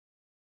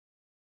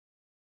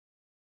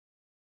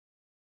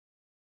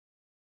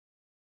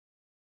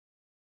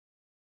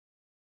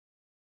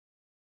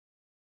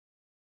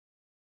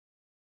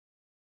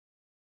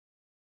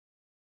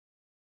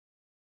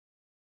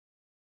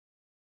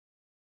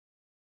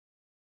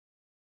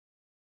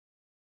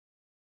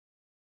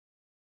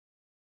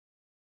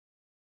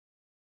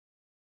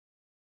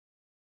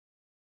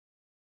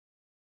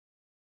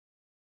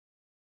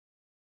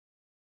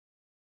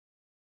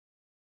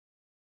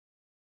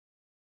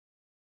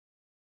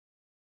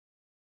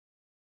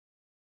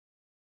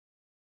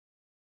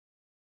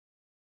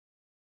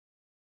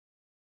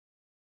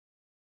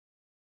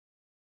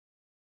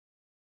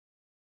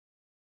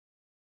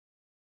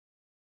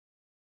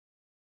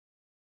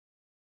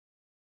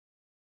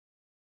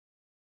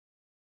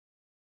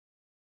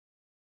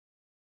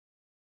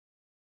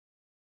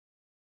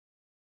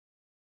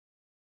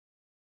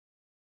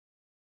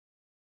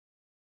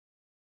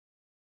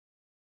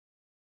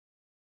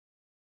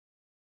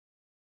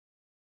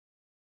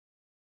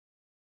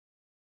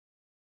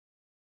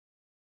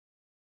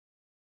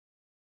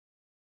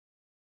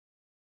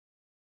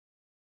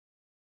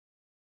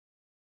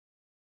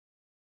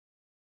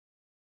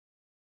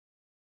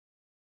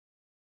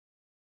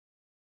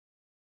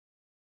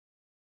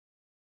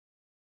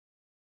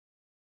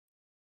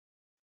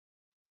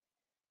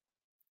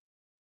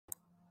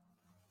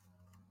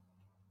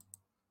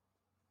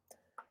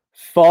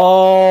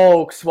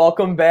Folks,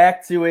 welcome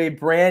back to a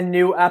brand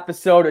new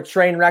episode of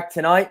Trainwreck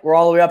Tonight. We're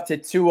all the way up to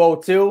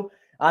 202.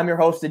 I'm your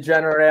host,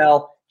 Degenerate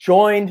Al,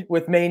 joined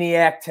with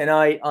Maniac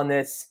tonight on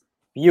this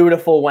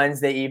beautiful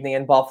Wednesday evening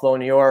in Buffalo,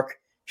 New York.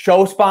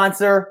 Show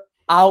sponsor,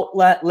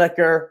 Outlet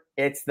Liquor.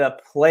 It's the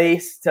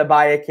place to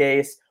buy a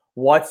case.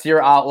 What's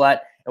your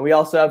outlet? And we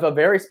also have a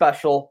very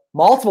special,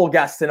 multiple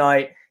guests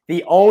tonight,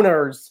 the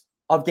owners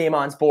of Game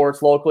On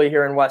Sports locally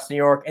here in West New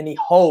York and the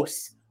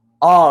hosts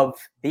of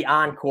the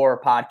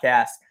Encore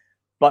podcast.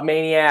 But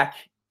Maniac,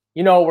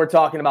 you know what we're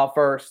talking about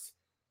first.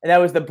 And that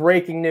was the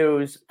breaking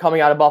news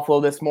coming out of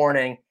Buffalo this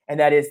morning. And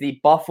that is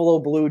the Buffalo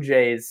Blue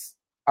Jays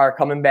are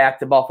coming back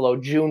to Buffalo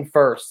June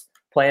 1st,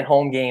 playing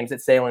home games at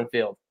Sahlen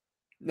Field.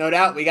 No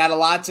doubt. We got a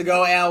lot to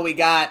go, Al. We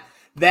got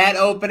that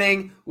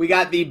opening. We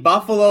got the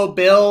Buffalo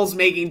Bills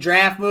making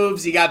draft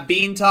moves. You got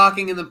Bean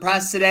talking in the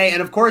press today.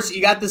 And, of course,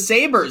 you got the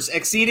Sabres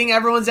exceeding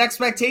everyone's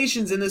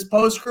expectations in this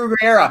post-Kruger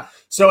era.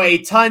 So a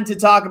ton to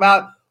talk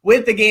about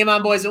with the Game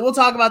On boys. And we'll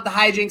talk about the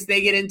hijinks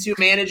they get into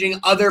managing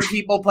other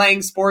people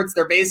playing sports.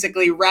 They're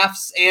basically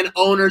refs and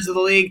owners of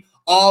the league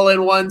all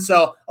in one.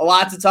 So a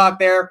lot to talk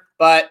there.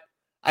 But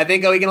I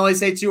think we can only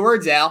say two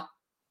words, Al.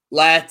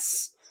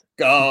 Let's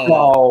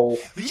go.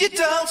 You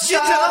don't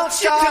stop,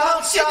 you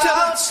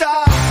don't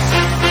stop.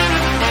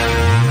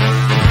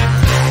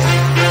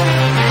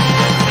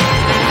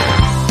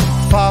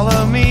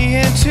 Follow me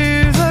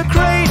into the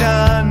great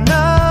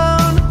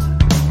unknown,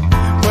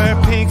 where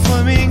pink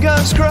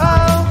flamingos grow.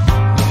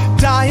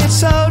 Diet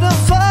soda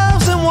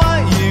flows and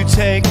what you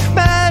take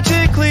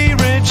magically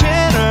regenerates.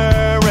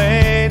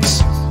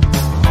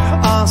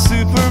 On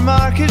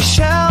supermarket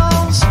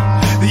shelves,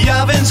 the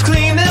ovens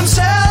clean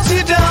themselves.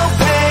 You don't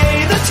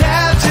pay the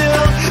tab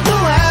till the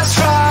last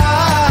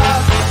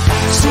drop.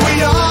 So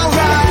we all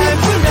ride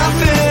for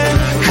nothing,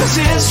 'cause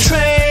this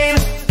train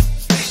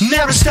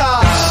never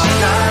stops.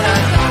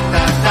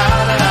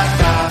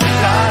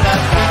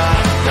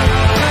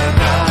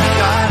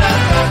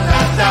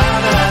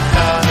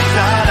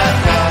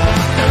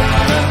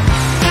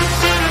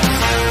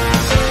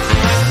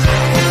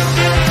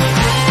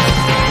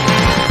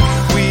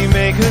 We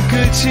make a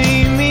good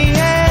team, me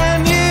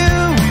and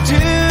you, we do.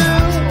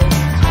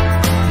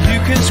 You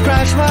can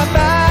scratch my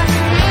back,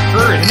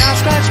 and I'll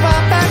scratch my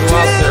back too.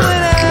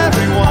 And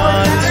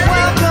everyone's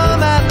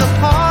welcome at the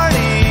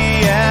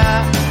party,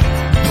 yeah.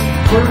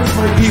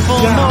 People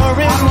more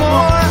and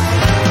more.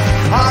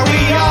 Are we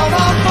all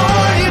on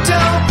board? You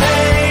don't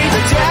pay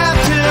the tab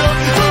till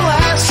the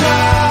last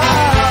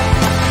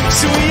drop.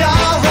 So we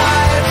all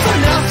ride for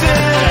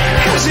nothing,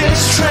 'cause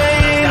this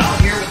train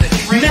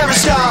never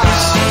stops.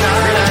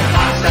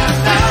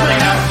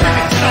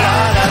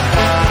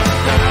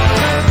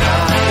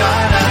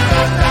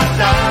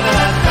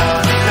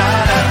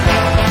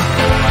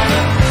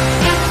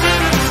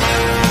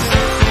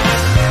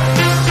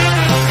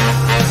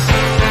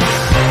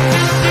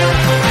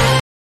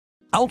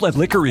 Outlet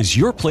Liquor is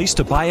your place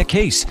to buy a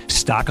case.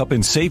 Stock up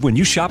and save when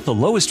you shop the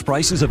lowest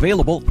prices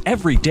available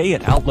every day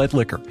at Outlet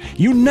Liquor.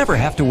 You never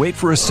have to wait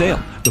for a sale.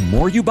 The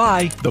more you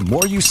buy, the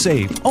more you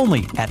save.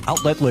 Only at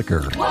Outlet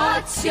Liquor.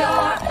 What's your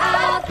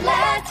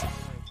outlet?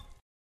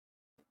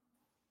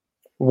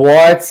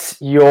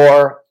 What's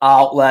your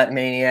outlet,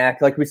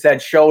 Maniac? Like we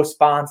said, show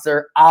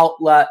sponsor,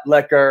 Outlet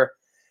Liquor.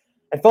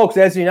 And folks,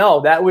 as you know,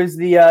 that was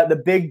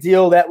the big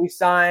deal that we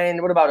signed,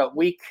 what about a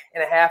week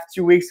and a half,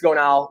 2 weeks ago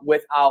now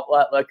with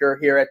Outlet Liquor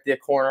here at the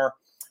corner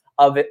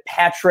of it,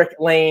 Patrick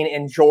Lane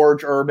and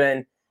George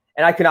Urban.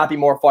 And I could not be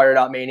more fired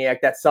up, Maniac.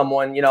 That's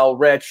someone,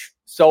 Rich,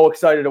 so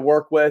excited to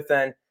work with.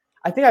 And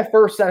I think I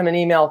first sent him an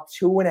email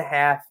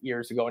 2.5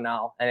 years ago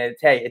now. And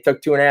it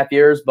took 2.5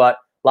 years, but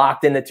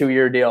locked in the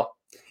 2-year deal.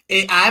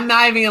 I'm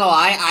not even going to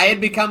lie.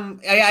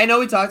 I know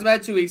we talked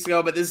about it 2 weeks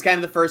ago, but this is kind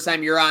of the first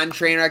time you're on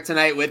Trainwreck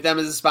Tonight with them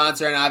as a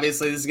sponsor. And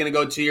obviously this is going to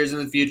go 2 years in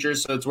the future,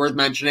 so it's worth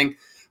mentioning.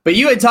 But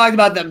you had talked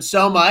about them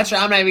so much,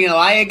 I'm not even going to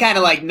lie, it kind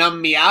of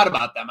numbed me out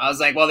about them. I was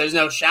like, well, there's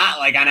no shot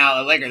on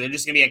Outlet Liquor. They're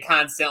just going to be a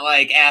constant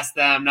ask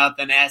them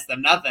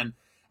nothing.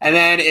 And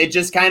then it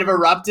just kind of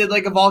erupted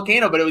like a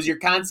volcano, but it was your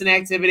constant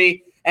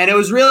activity. And it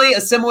was really a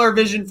similar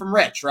vision from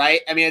Rich,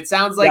 right? I mean, it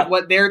sounds like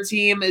what their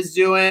team is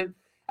doing.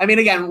 I mean,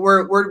 again,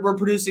 we're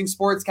producing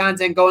sports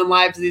content, going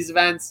live to these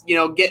events,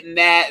 getting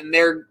that, and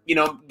they're,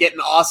 getting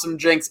awesome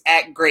drinks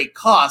at great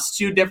cost.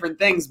 Two different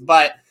things,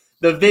 but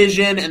the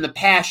vision and the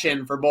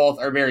passion for both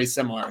are very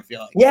similar, I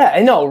feel like. Yeah,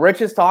 I know. Rich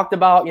has talked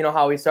about,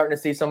 how he's starting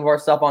to see some of our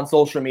stuff on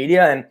social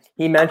media, and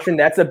he mentioned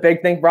that's a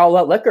big thing for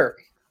Outlet Liquor.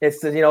 It's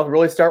to,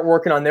 really start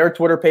working on their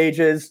Twitter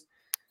pages,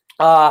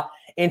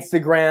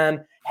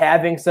 Instagram,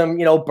 having some,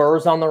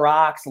 Burrs on the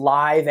Rocks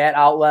live at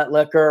Outlet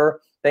Liquor,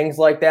 things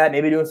like that,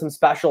 maybe doing some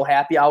special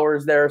happy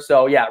hours there.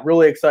 So, yeah,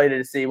 really excited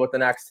to see what the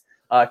next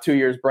 2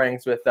 years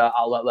brings with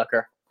Outlet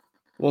Liquor.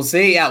 We'll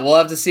see. Yeah, we'll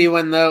have to see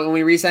when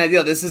we re-sign a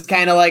deal. This is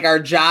kind of like our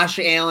Josh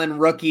Allen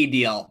rookie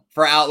deal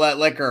for Outlet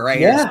Liquor right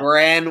here.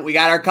 So we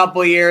got our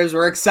couple years.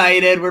 We're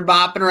excited. We're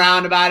bopping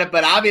around about it.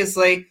 But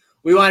obviously,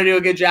 we want to do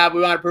a good job.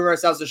 We want to prove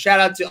ourselves. So shout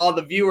out to all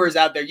the viewers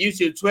out there,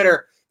 YouTube,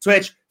 Twitter,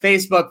 Twitch,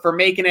 Facebook, for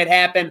making it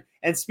happen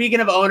And speaking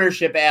of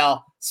ownership,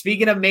 Al,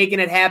 speaking of making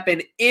it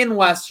happen in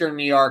Western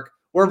New York,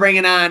 we're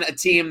bringing on a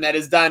team that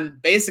has done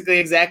basically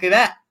exactly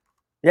that.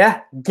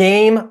 Yeah,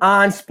 Game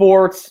On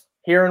Sports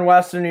here in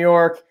Western New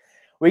York.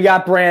 We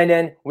got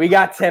Brandon, we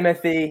got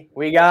Timothy,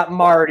 we got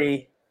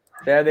Marty.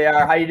 There they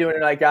are. How you doing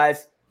tonight,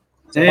 guys?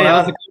 Hey,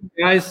 how's it going,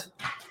 guys?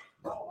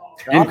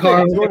 And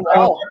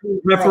Carl,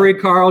 referee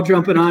Carl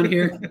jumping on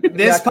here.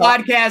 This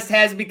podcast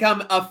has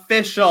become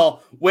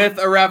official with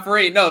a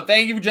referee. No,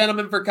 thank you,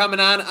 gentlemen, for coming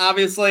on.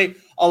 Obviously,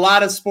 a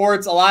lot of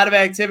sports, a lot of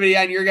activity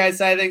on your guys'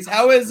 side of things.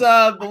 How is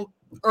the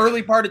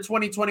early part of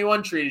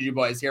 2021 treated you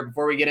boys here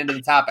before we get into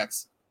the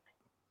topics?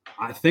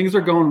 Things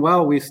are going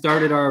well. We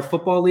started our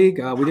football league.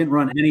 We didn't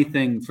run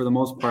anything for the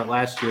most part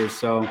last year.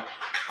 So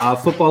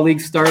football league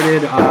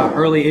started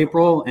early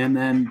April, and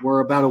then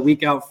we're about a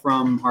week out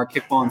from our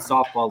kickball and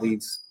softball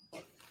leagues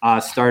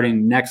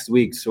starting next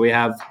week. So we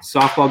have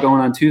softball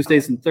going on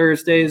Tuesdays and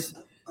Thursdays,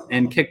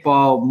 and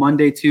kickball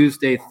Monday,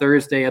 Tuesday,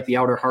 Thursday at the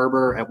Outer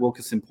Harbor at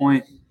Wilkeson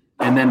Point,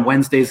 and then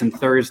Wednesdays and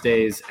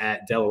Thursdays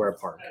at Delaware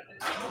Park.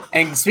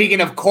 And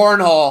speaking of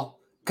cornhole,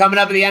 coming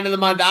up at the end of the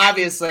month,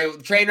 obviously,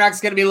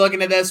 Trainwreck's going to be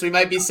looking at this. We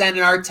might be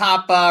sending our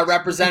top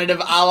representative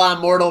a la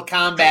Mortal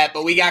Kombat,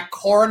 but we got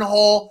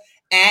cornhole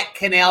at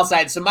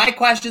Canalside. So my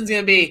question's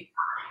going to be,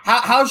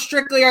 how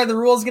strictly are the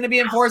rules going to be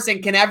enforced,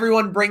 and can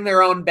everyone bring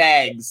their own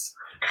bags?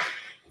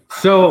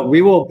 So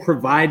we will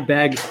provide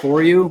bags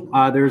for you.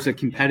 There's a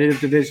competitive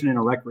division and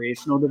a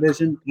recreational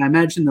division. And I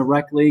imagine the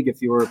rec league, if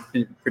you were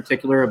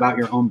particular about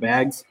your own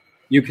bags,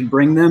 you can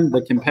bring them.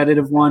 The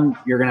competitive one,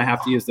 you're going to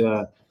have to use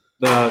the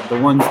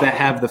ones that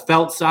have the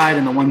felt side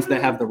and the ones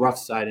that have the rough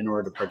side in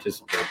order to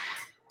participate.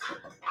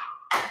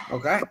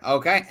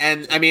 Okay.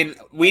 And, I mean,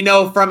 we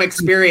know from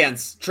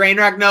experience,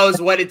 Trainwreck knows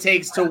what it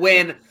takes to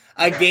win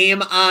a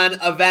Game On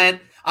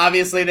event.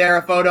 Obviously, there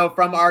a photo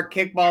from our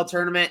kickball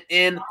tournament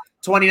in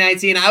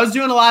 2019. I was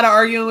doing a lot of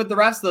arguing with the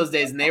refs those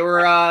days, and they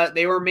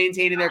were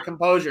maintaining their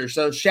composure.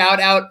 So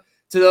shout out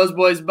to those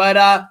boys. But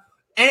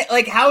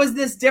how is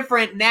this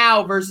different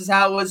now versus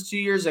how it was 2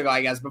 years ago?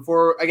 I guess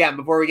before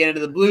we get into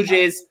the Blue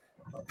Jays,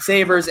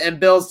 Sabres, and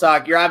Bills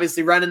talk, you're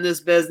obviously running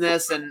this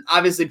business, and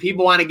obviously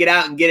people want to get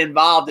out and get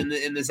involved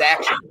in this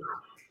action.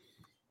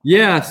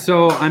 Yeah,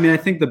 so I mean, I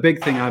think the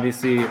big thing,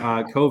 obviously,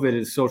 COVID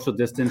is social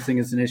distancing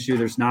is an issue.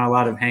 There's not a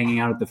lot of hanging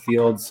out at the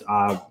fields.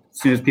 As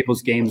soon as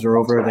people's games are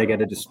over, they get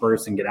to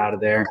disperse and get out of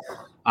there.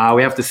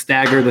 We have to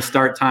stagger the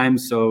start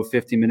times, so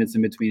 50 minutes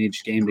in between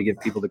each game to give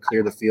people to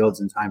clear the fields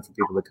and time for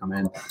people to come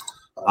in.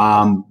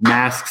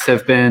 Masks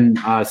have been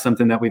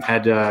something that we've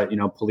had to,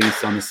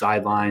 police on the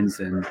sidelines,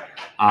 and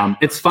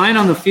it's fine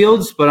on the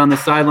fields, but on the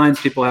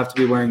sidelines, people have to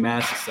be wearing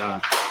masks.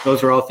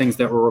 Those are all things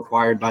that were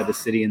required by the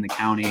city and the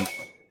county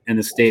and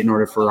the state in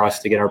order for us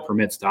to get our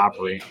permits to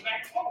operate.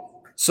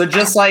 So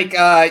just like,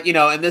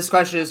 and this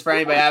question is for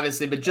anybody,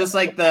 obviously, but just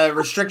like the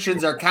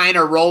restrictions are kind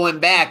of rolling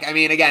back. I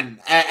mean, again,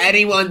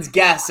 anyone's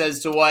guess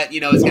as to what,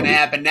 is going to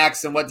happen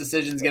next and what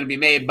decision is going to be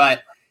made.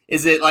 But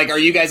is it like, are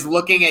you guys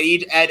looking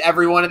at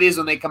every one of these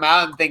when they come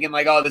out and thinking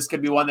like, oh, this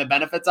could be one that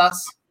benefits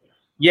us?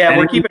 Yeah,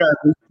 we're keeping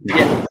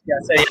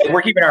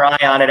we're keeping our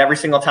eye on it every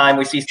single time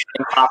we see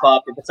something pop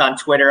up. If it's on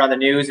Twitter, on the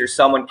news, or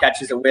someone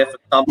catches a whiff of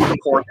some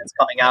report that's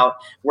coming out,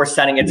 we're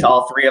sending it to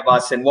all three of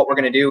us. And what we're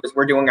going to do is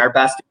we're doing our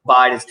best to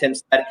abide, as Tim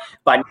said,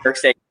 by New York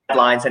State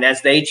guidelines. And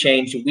as they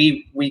change,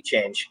 we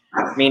change.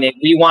 Meaning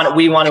we want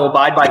to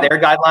abide by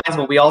their guidelines,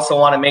 but we also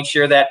want to make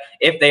sure that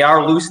if they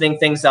are loosening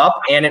things up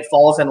and it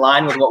falls in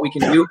line with what we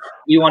can do,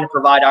 we want to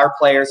provide our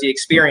players the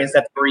experience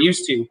that they were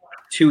used to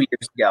 2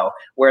 years ago,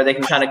 where they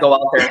can kind of go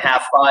out there and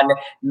have fun,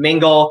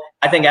 mingle.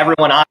 I think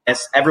everyone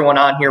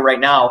on here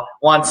right now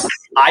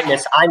I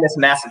miss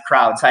massive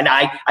crowds. And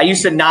I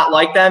used to not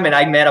like them, and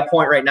I'm at a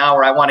point right now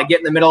where I want to get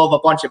in the middle of a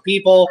bunch of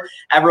people,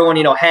 everyone,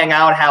 hang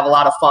out, have a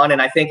lot of fun. And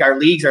I think our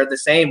leagues are the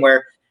same,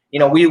 where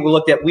we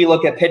looked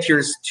at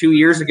pictures 2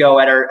 years ago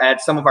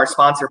at some of our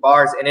sponsor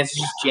bars, and it's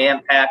just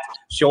jam-packed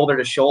shoulder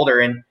to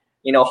shoulder. And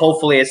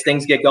hopefully as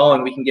things get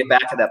going, we can get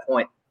back to that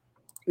point.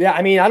 Yeah,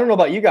 I mean, I don't know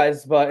about you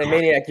guys, but in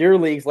Maniac, your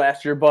leagues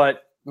last year,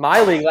 but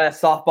my league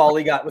softball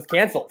league was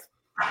canceled.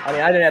 I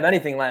mean, I didn't have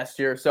anything last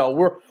year, so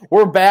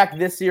we're back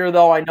this year,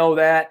 though. I know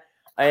that,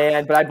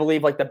 but I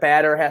believe like the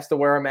batter has to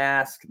wear a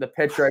mask, the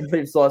pitcher I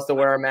believe still has to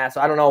wear a mask.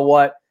 So I don't know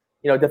what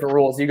different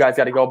rules you guys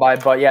got to go by,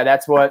 but yeah,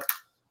 that's what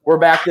we're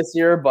back this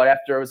year. But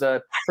after it was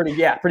a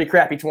pretty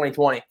crappy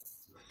 2020.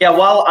 Yeah,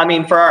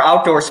 for our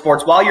outdoor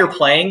sports, while you're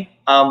playing,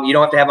 you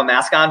don't have to have a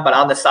mask on, but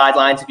on the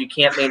sidelines, if you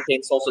can't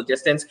maintain social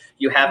distance,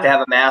 you have to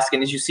have a mask.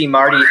 And as you see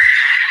Marty,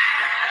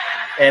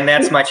 and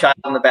that's my child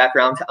in the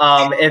background.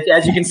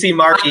 As you can see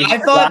Marty. I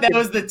thought that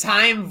was the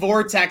time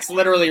vortex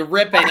literally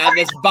ripping on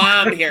this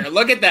bomb here.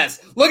 Look at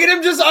this. Look at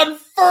him just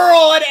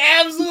unfurl an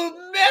absolute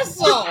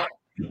missile.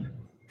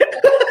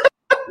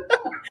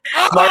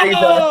 Marty's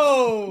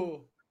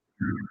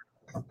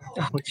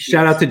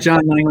Shout out to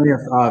John Langley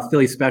of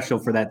Philly Special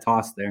for that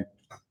toss there.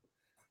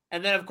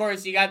 And then, of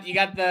course, you got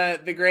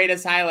the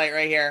greatest highlight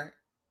right here.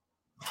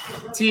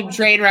 Team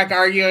Trainwreck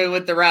arguing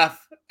with the ref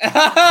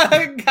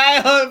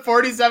Kyle,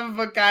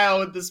 47-foot Kyle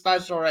with the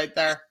special right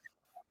there.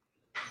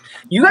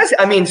 You guys,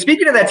 I mean,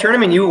 speaking of that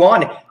tournament you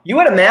won, you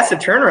had a massive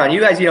turnaround.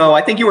 You guys,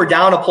 I think you were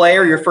down a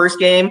player your first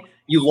game.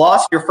 You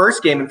lost your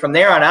first game, and from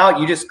there on out,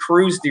 you just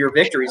cruised to your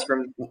victories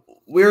from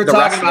We were the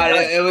talking rest of the about it.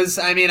 night. It was,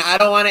 I mean, I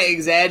don't want to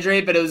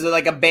exaggerate, but it was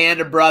like a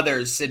band of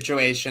brothers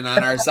situation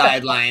on our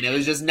sideline. It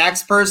was just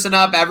next person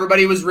up.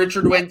 Everybody was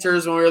Richard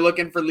Winters when we were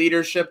looking for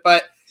leadership.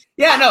 But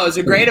yeah, no, it was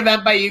a great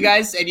event by you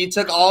guys, and you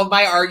took all of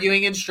my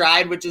arguing in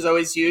stride, which is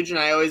always huge, and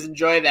I always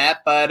enjoy that.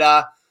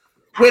 But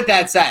with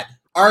that said,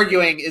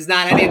 arguing is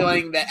not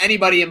anything that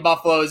anybody in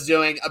Buffalo is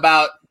doing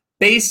about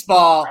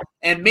baseball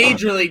and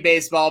Major League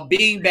Baseball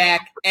being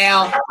back.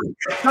 Al,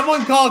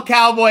 someone call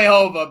Cowboy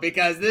Hova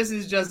because this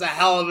is just a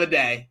hell of a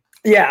day.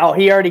 Yeah,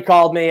 he already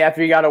called me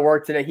after he got to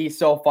work today. He's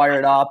so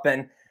fired up,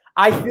 and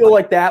I feel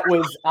like that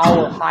was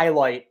our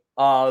highlight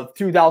of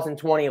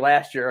 2020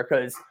 last year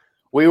because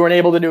we weren't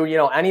able to do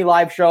any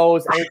live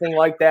shows, anything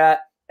like that,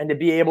 and to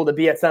be able to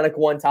be at Seneca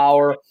One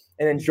Tower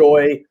and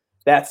enjoy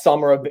that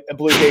summer of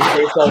Blue Jays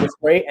baseball was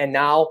great. And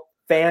now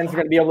fans are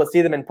going to be able to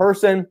see them in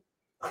person.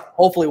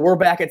 Hopefully we're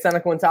back at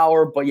Seneca One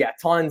Tower, but yeah,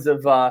 tons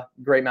of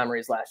great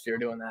memories last year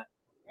doing that.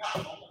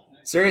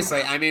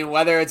 Seriously, I mean,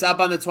 whether it's up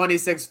on the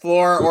 26th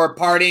floor or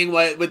partying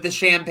with the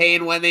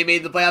champagne when they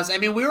made the playoffs. I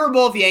mean, we were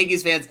both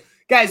Yankees fans.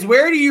 Guys,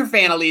 where do your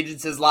fan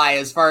allegiances lie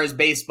as far as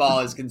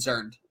baseball is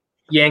concerned?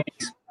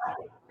 Yankees.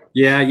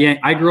 Yeah.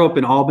 I grew up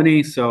in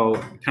Albany, so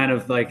kind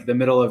of like the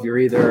middle of you're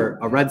either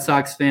a Red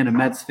Sox fan, a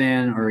Mets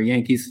fan, or a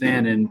Yankees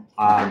fan. And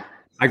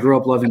I grew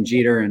up loving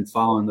Jeter and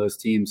following those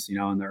teams, in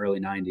the early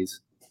 90s.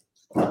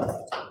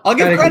 I'll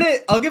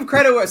give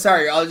credit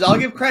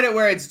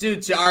where it's due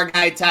to our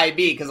guy Ty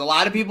B, because a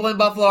lot of people in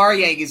Buffalo are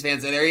Yankees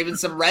fans. And there are even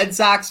some Red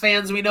Sox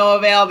fans we know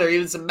of, Al. There are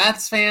even some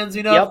Mets fans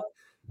we know of.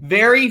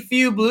 Very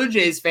few Blue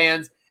Jays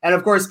fans. And,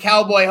 of course,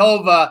 Cowboy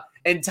Hova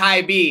and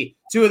Ty B,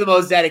 two of the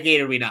most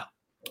dedicated we know.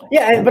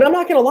 Yeah, but I'm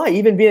not going to lie.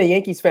 Even being a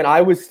Yankees fan,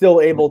 I was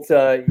still able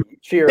to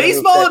cheer.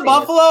 Baseball in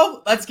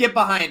Buffalo, let's get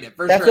behind it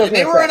for That's sure. what I was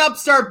They gonna were say. an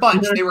upstart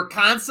bunch. Mhm. They were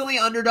constantly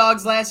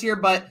underdogs last year,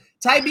 but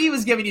Ty B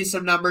was giving you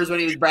some numbers when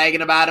he was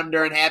bragging about them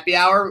during happy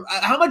hour.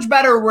 How much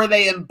better were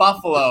they in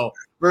Buffalo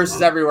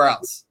versus everywhere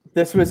else?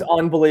 This was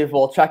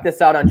unbelievable. Check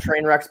this out on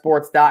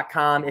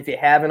trainwrecksports.com if you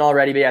haven't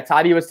already. But yeah,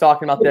 Toddy was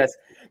talking about this.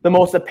 The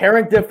most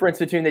apparent difference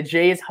between the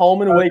Jays'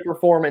 home and away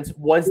performance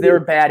was their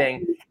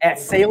batting. At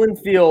Salem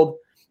Field,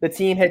 the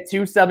team hit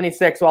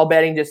 276 while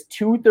batting just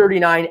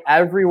 239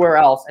 everywhere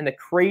else. And the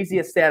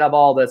craziest stat of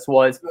all this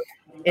was,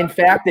 in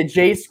fact, the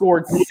Jays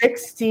scored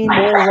 16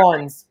 more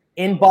runs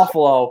in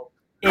Buffalo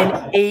in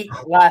 8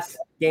 less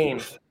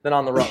games than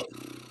on the road.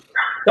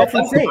 That's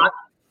insane.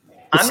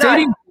 The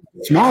stadium's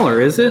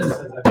smaller, is it?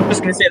 I'm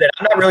just going to say that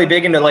I'm not really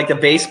big into the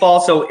baseball.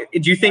 So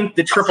do you think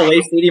the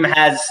AAA stadium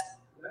has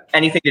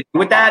anything to do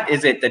with that?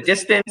 Is it the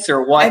distance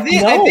or what? I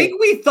think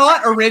we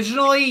thought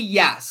originally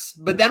yes,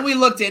 but then we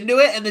looked into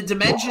it and the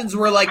dimensions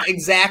were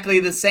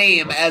exactly the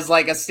same as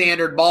a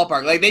standard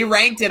ballpark. They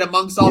ranked it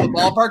amongst all the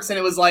ballparks and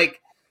it was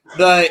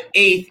the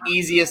 8th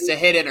easiest to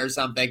hit in or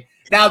something.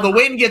 Now the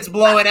wind gets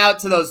blowing out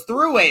to those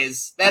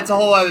throughways. That's a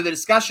whole other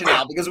discussion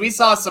now because we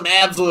saw some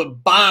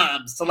absolute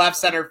bombs to left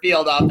center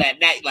field off that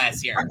net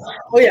last year.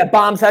 Oh yeah,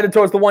 bombs headed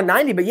towards the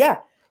 190, but yeah.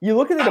 You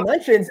look at the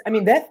dimensions. I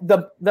mean, that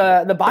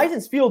the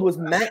Bison's field was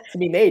meant to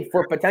be made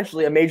for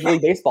potentially a Major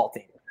League Baseball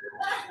team.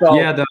 So,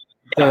 Yeah,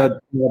 the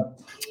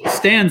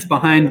stands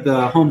behind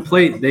the home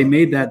plate, they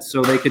made that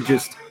so they could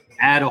just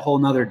add a whole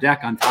nother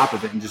deck on top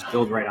of it and just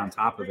build right on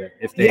top of it.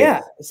 If they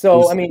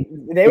So I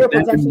mean, they were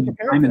potentially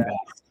preparing for that.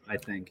 I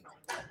think.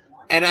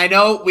 And I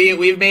know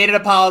we've made it a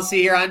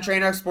policy here on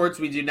Trainer Sports.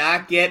 We do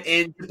not get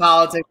into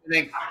politics,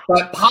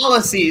 but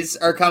policies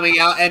are coming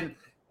out. And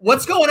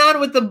what's going on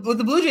with the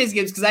Blue Jays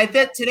games? Because I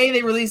think today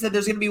they released that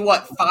there's going to be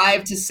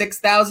 5,000 to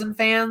 6,000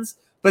 fans.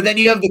 But then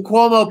you have the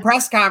Cuomo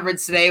press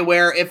conference today,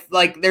 where if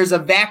there's a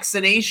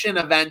vaccination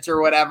event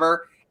or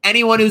whatever,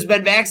 anyone who's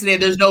been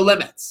vaccinated, there's no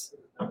limits.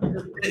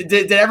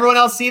 Did everyone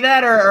else see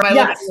that, or am I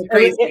looking at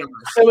crazy numbers?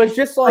 It was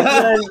just like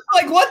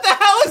when, what the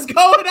hell is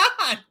going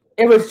on?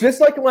 It was just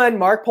like when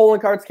Mark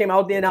Poloncarz came out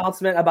with the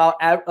announcement about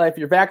if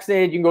you're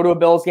vaccinated, you can go to a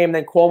Bills game.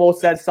 Then Cuomo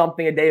said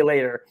something a day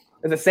later.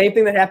 It's the same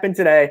thing that happened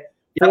today.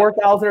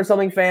 4,000 or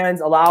something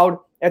fans allowed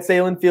at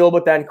Salem Field,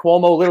 but then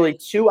Cuomo literally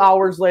 2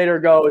 hours later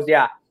goes,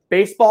 "Yeah,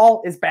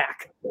 baseball is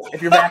back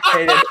if you're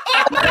vaccinated."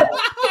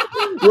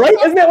 Right?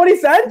 Isn't that what he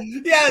said?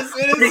 Yes,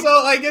 it is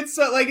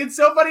it's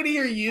so funny to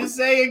hear you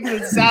say it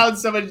because it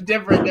sounds so much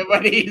different than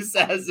when he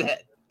says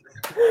it.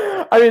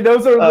 I mean,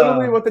 those are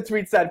literally what the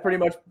tweet said. Pretty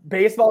much,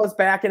 baseball is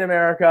back in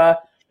America.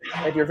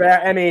 If you're,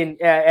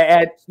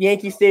 at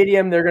Yankee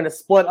Stadium, they're going to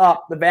split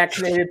up the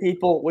vaccinated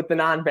people with the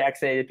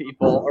non-vaccinated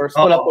people, or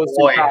split up those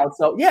two crowds.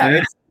 So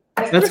yeah,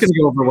 that's going to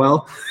go over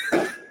well.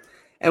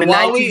 And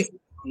while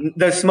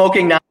the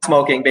smoking, not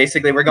smoking,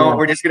 basically, we're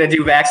just going to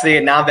do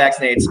vaccinated,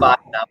 non-vaccinated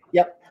spots now.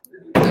 Yep.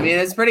 I mean,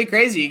 it's pretty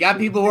crazy. You got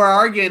people who are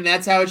arguing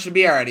that's how it should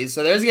be already.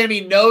 So there's going to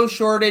be no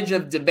shortage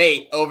of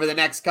debate over the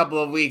next couple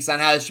of weeks on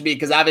how it should be,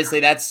 because obviously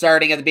that's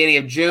starting at the beginning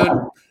of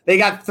June. They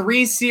got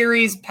 3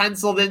 series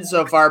penciled in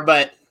so far,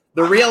 but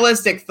the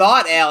realistic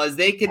thought, Al, is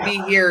they could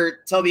be here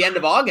till the end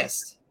of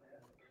August.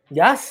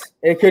 Yes,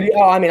 it could.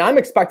 I mean, I'm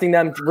expecting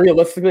them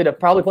realistically to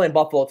probably play in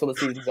Buffalo until the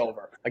season's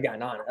over.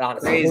 Again,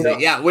 honestly. Crazy.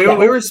 Yeah, we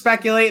were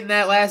speculating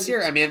that last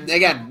year. I mean,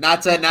 again,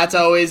 not to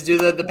always do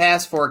the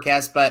past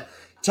forecast, but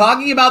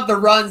talking about the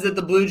runs that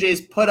the Blue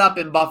Jays put up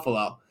in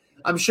Buffalo,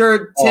 I'm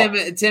sure Tim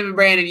and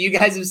Brandon, you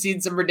guys have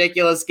seen some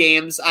ridiculous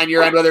games on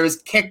your end, whether it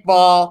was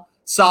kickball,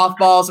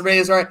 softball, some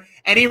ridiculous,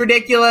 any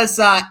ridiculous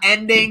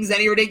endings,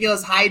 any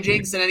ridiculous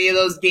hijinks in any of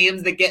those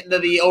games that get into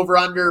the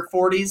over-under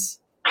 40s?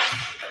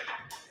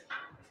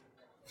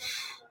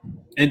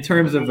 In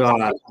terms of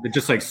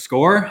just like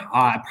score,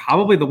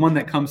 probably the one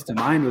that comes to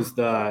mind was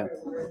the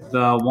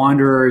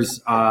Wanderers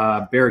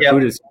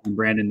Barracudas,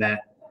 Brandon,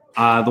 that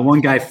the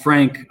one guy,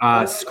 Frank,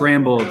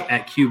 scrambled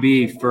at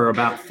QB for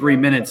about 3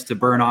 minutes to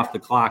burn off the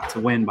clock to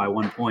win by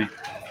 1 point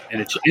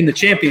in the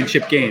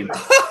championship game.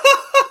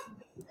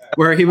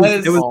 Where it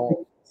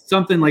was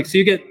something like, so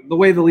you get, the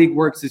way the league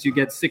works is you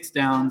get 6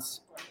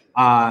 downs.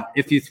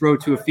 If you throw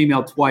to a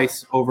female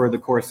twice over the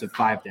course of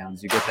 5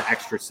 downs, you get the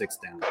extra 6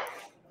 downs.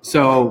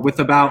 So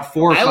with about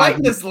 4 or 5 I like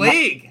minutes this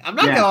league. I'm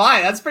not gonna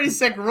lie, that's a pretty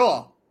sick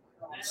rule.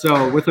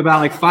 So with about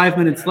like 5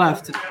 minutes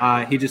left,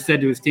 he just said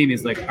to his team,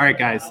 he's like, all right,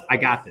 guys, I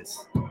got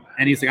this.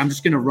 And he's like, I'm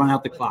just going to run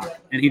out the clock.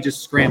 And he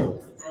just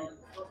scrambled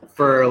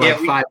for like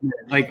 5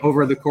 minutes, like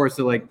over the course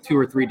of like 2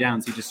 or 3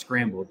 downs, he just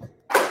scrambled.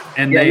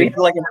 And we had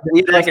like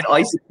an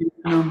ice.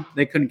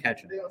 They couldn't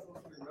catch him.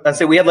 That's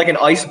it. We had like an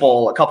ice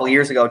bowl a couple of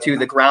years ago too.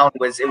 The ground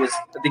was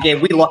the game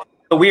we lost.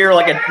 We were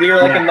like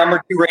a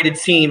number 2 rated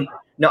team.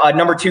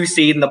 Number 2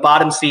 seed, and the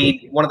bottom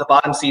seed, one of the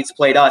bottom seeds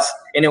played us,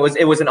 and it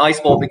was an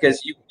ice bowl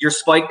because your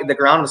spike, the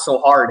ground was so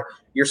hard,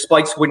 your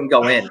spikes wouldn't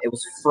go in. It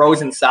was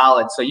frozen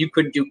solid, so you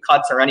couldn't do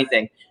cuts or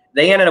anything.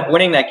 They ended up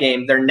winning that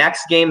game. Their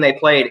next game they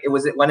played, it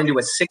went into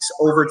a 6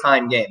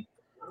 overtime game,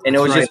 and it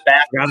was just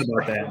back and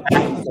forth.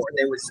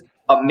 It was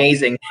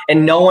amazing,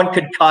 and no one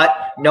could cut,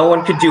 no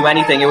one could do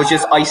anything. It was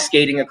just ice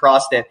skating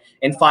across it,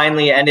 and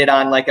finally ended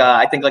on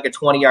I think a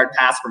 20-yard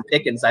pass from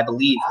Pickens, I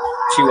believe,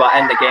 to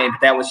end the game.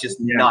 But that was just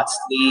nuts.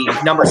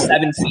 The number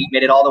 7 seed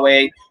made it all the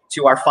way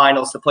to our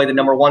finals to play the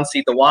number 1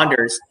 seed, the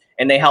Wanderers,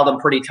 and they held them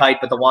pretty tight,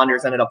 but the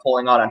Wanderers ended up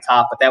pulling out on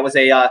top. But that was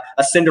a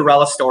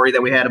Cinderella story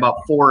that we had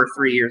about 4 or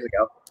 3 years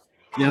ago.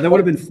 Yeah, that would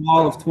have been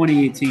fall of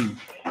 2018.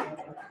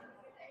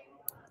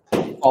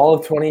 All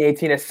of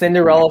 2018, a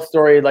Cinderella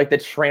story, like the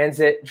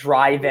transit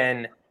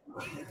drive-in.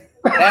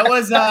 That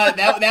was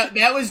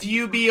that was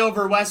UB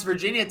over West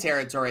Virginia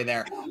territory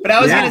there. But I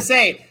was gonna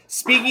say,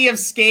 speaking of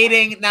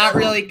skating, not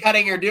really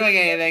cutting or doing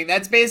anything,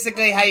 that's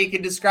basically how you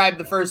can describe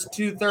the first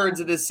 2/3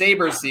 of this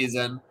Sabres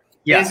season.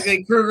 Yes.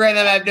 Basically, Kruger and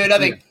them have done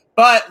nothing. Yeah.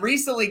 But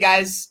recently,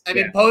 guys, I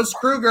mean, post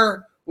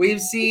Kruger,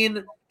 we've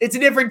seen it's a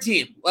different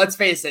team. Let's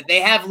face it,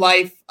 they have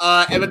life.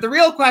 But the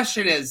real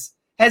question is,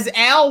 has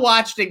Al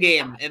watched a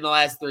game in the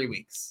last 3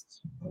 weeks?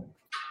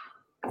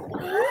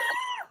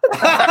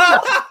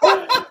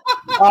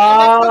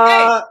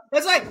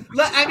 That's like,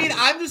 I mean,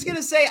 I'm just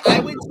gonna say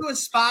I went to a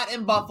spot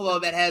in Buffalo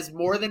that has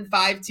more than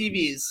 5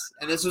 TVs,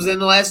 and this was in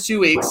the last 2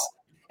 weeks,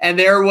 and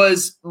there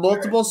was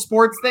multiple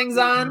sports things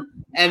on,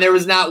 and there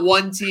was not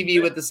one TV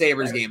with the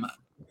Sabres game on.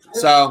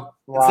 So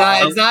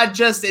it's not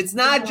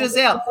just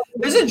Al.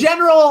 There's a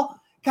general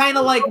kind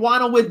of like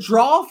want to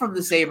withdraw from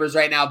the Sabres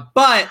right now,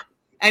 but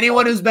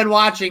anyone who's been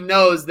watching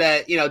knows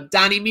that,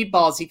 Donnie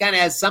Meatballs, he kind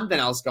of has something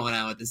else going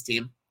on with this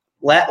team.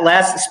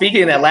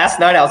 Speaking of that, last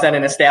night I was at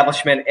an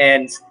establishment,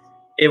 and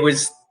it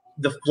was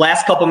the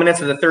last couple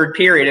minutes of the 3rd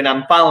period, and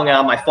I'm following it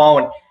on my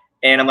phone,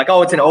 and I'm like,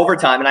 oh, it's an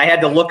overtime. And I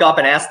had to look up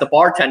and ask the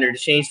bartender to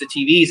change the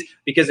TVs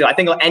because I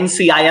think an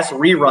NCIS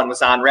rerun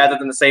was on rather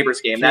than the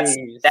Sabres game. That's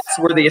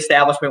where the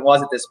establishment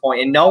was at this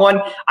point. And no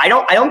one – I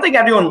don't think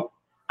everyone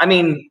 – I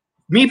mean –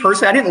 me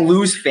personally, I didn't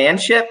lose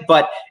fanship,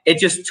 but it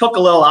just took a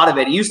little out of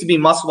it. It used to be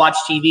must-watch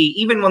TV,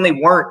 even when they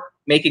weren't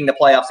making the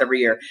playoffs every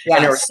year. Yes.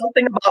 And there was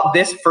something about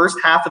this first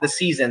half of the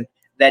season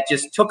that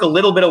just took a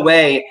little bit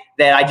away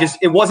that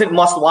it wasn't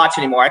must-watch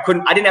anymore.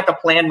 I didn't have to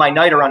plan my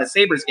night around a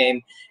Sabres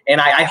game,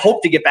 and I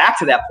hope to get back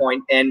to that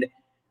point. And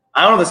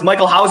I don't know, this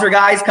Michael Hauser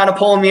guy is kind of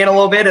pulling me in a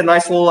little bit. A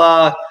nice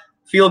little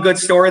feel-good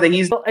story that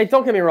he's. Hey,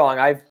 don't get me wrong.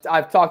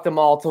 I've talked to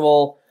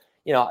multiple,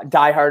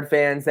 diehard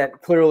fans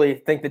that clearly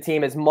think the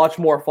team is much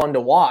more fun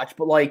to watch.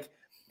 But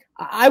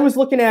I was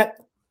looking at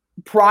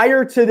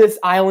prior to this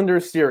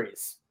Islanders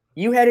series,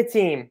 you had a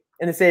team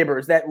in the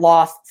Sabres that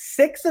lost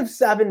 6 of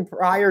 7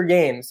 prior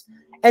games.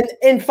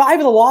 And 5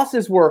 of the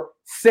losses were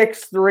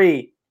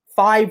 6-3,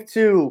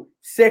 5-2,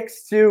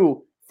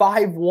 6-2,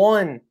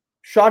 5-1,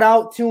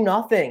 shutout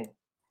 2-0.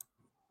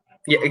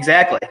 Yeah,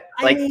 exactly.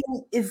 Like, I mean,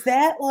 is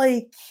that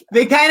like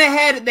They kind of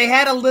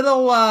had a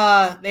little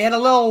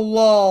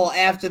lull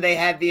after they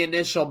had the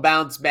initial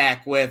bounce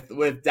back with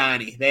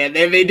Donnie.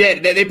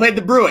 They played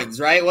the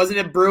Bruins, right? Wasn't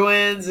it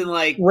Bruins and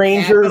like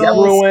Rangers,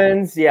 Capitals?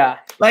 Bruins? Yeah.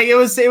 Like it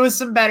was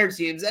some better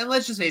teams. And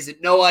let's just face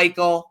it, no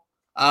Eichel.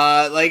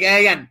 Like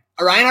again,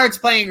 Reinhardt's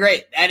playing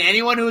great. And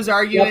anyone who was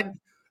arguing,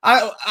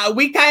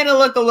 we kind of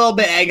looked a little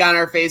bit egg on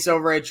our face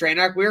over at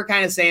Trainwreck. We were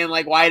kind of saying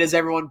like, why does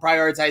everyone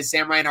prioritize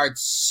Sam Reinhart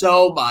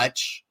so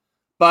much?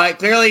 But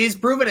clearly he's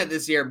proven it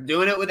this year,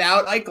 doing it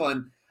without Eichel.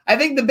 And I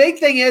think the big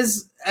thing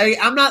is,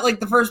 I'm not like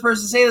the first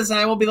person to say this, and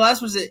I won't be the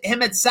last, was that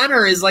him at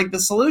center is like the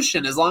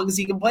solution as long as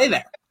he can play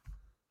there.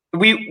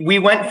 we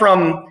went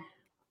from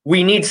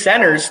we need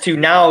centers to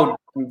now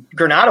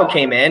Granato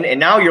came in, and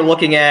now you're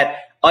looking at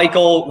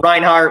Eichel,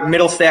 Reinhart,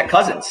 Middlestat,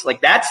 Cousins.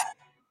 Like that's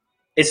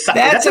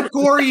a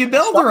core you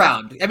build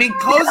around. I mean,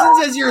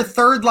 Cousins as your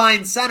third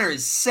line center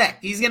is sick.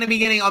 He's going to be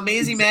getting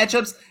amazing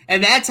matchups,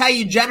 and that's how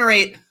you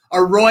generate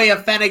a Roy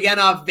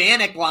Afenagenoff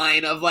Vanek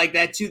line of like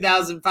that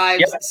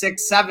 2005,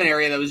 6, 7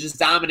 area that was just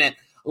dominant.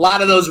 A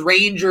lot of those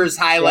Rangers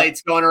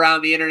highlights going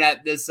around the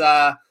internet. This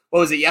what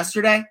was it,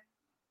 yesterday?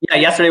 Yeah,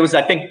 yesterday was,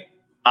 I think,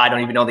 I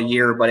don't even know the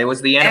year, but it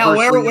was the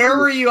anniversary. Yeah, where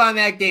were you on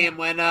that game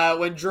when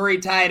Drury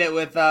tied it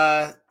with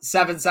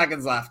 7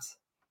 seconds left?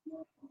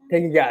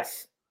 Take a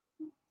guess.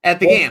 At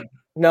the game?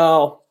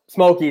 No,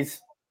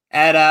 Smokies.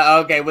 At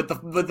okay, with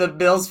the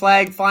Bills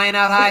flag flying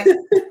out high.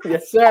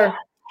 Yes, sir.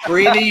 Were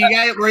either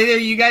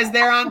you guys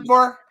there on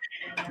for?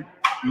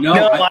 No,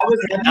 I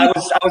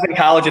was in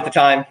college at the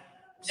time.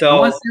 So I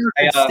was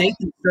there at Steak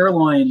and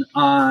Sirloin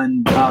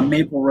on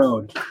Maple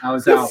Road. I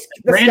was out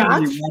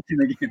randomly watching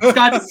the game.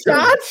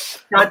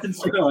 Scotch and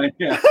Sirloin.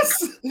 Yeah.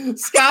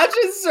 Scotch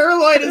and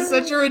Sirloin is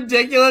such a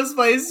ridiculous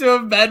place to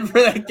have been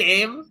for that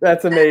game.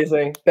 That's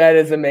amazing. That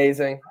is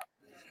amazing.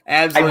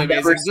 Absolutely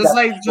amazing. Just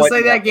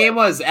like that game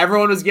was.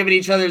 Everyone was giving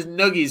each other's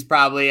noogies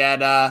probably at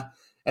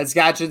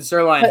Scotch and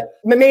Sirloin.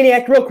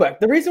 Maniac, real quick.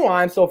 The reason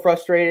why I'm so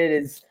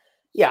frustrated is,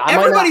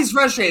 everybody's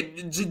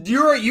frustrated.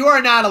 You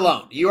are not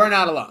alone. You are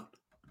not alone.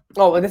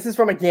 Oh, and this is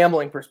from a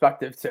gambling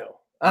perspective too.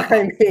 I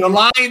mean, the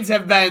lines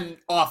have been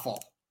awful.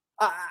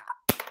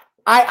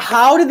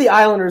 How did the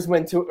Islanders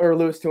win 2 or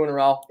lose 2 in a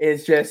row?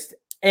 Is just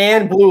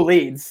and blue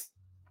leads.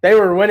 They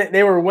were winning.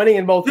 They were winning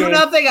in both games.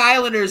 2-0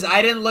 Islanders.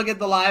 I didn't look at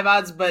the live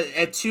odds, but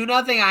at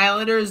 2-0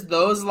 Islanders,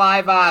 those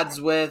live odds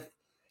with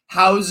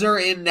Hauser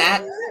in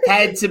net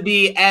had to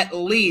be at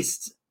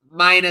least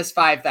minus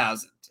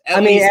 5,000.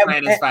 At least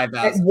minus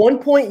 5,000. At one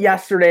point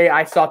yesterday,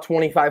 I saw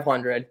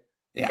 2,500.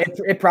 Yeah,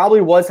 it probably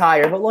was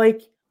higher, but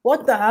like,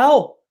 what the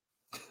hell?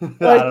 I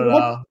don't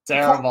know.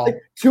 Terrible. Like,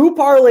 2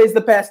 parlays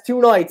the past 2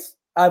 nights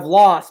I've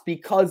lost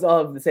because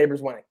of the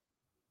Sabres winning.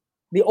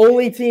 The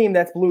only team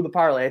that's blew the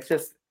parlay. It's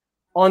just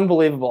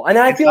unbelievable. And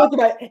I feel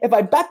like if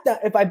I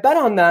bet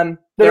on them,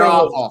 they're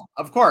awful. Lose.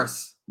 Of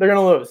course, they're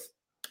gonna lose.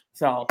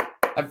 So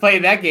I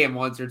played that game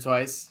once or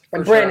twice.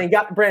 And Brandon,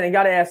 got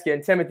to ask you,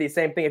 and Timothy,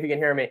 same thing if you can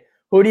hear me.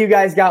 Who do you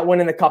guys got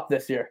winning the cup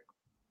this year?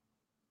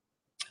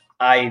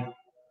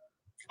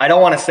 I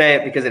don't want to say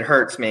it because it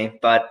hurts me,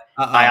 but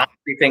I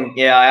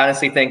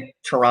honestly think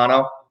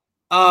Toronto.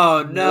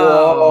 Oh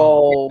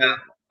no! Yeah,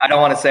 I don't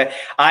want to say.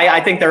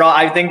 I think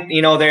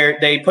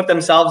they put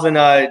themselves in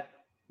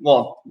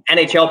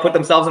NHL put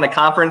themselves in a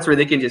conference where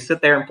they can just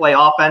sit there and play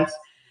offense.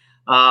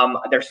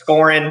 They're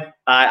scoring.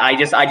 I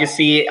just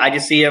see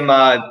them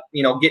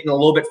getting a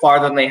little bit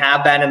farther than they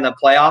have been in the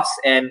playoffs,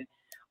 and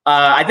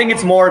I think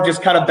it's more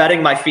just kind of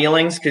betting my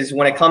feelings, because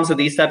when it comes to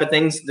these type of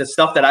things, the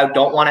stuff that I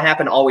don't want to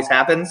happen always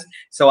happens.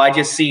 So I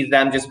just see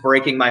them just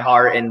breaking my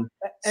heart and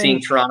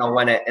seeing Toronto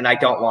win it, and I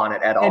don't want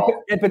it at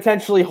all. And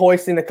potentially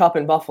hoisting the cup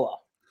in Buffalo.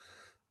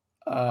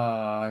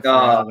 I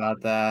forgot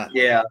about that.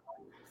 Yeah,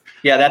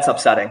 that's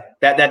upsetting.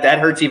 That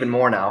hurts even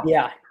more now.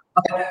 Yeah.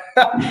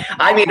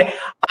 I mean,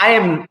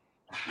 I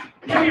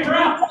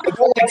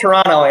don't like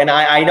Toronto, and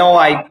I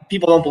know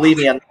people don't believe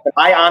me on that, but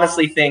I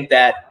honestly think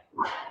that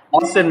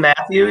Austin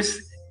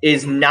Matthews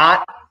is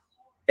not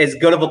as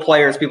good of a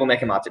player as people make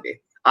him out to be.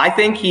 I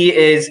think he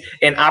is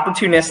an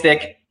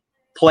opportunistic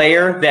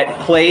player that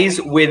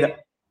plays with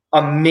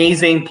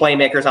amazing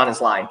playmakers on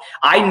his line.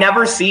 I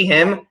never see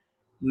him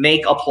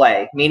make a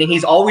play, meaning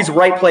he's always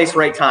right place,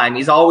 right time.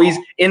 He's always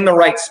in the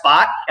right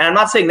spot. And I'm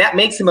not saying that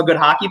makes him a good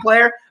hockey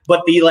player,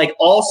 but the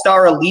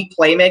all-star elite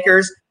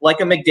playmakers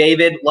like a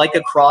McDavid, like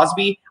a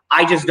Crosby,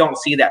 I just don't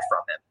see that from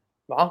him.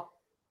 Wow.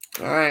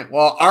 All right.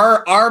 Well,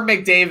 our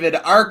McDavid,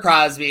 our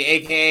Crosby,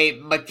 a.k.a.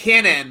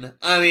 McKinnon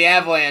on the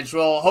Avalanche,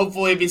 will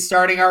hopefully be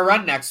starting our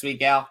run next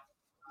week, Al.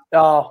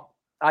 Oh,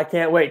 I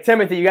can't wait.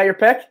 Timothy, you got your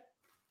pick?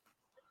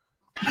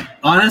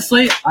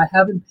 Honestly, I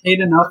haven't paid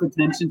enough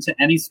attention to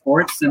any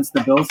sports since the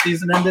Bills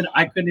season ended.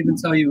 I couldn't even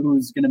tell you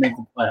who's going to make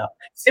the playoffs.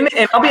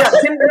 And I'll be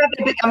honest,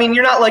 Tim,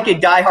 you're not like a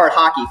diehard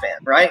hockey fan,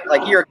 right?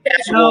 Like you're a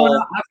casual. No,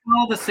 I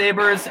follow the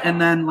Sabres,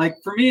 and then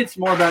for me, it's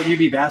more about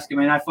UB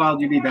basketball. I mean, I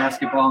followed UB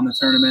basketball in the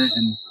tournament,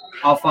 and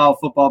I'll follow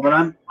football,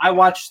 but I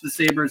watch the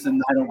Sabres,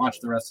 and I don't watch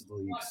the rest of the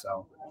league. So,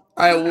 all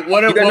right,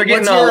 what's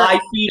your live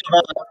feed?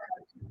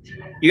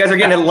 You guys are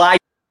getting a live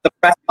the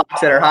press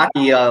box at our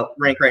hockey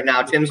rink right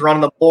now. Tim's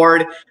running the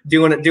board,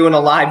 doing a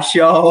live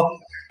show,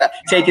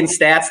 taking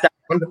stats down.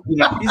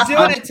 He's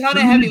doing a ton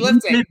of heavy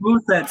lifting.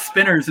 Booth at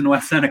Spinners in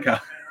West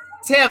Seneca.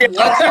 Tim,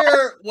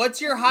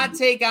 what's your hot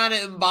take on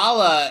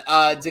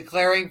Mbala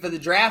declaring for the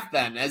draft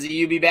then as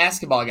a UB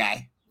basketball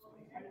guy?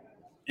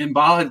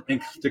 Mbala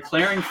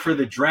declaring for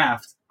the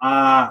draft.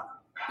 I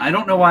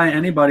don't know why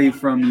anybody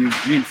from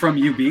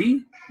UB?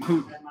 He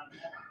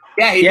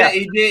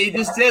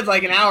just did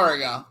like an hour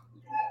ago.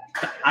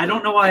 I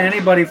don't know why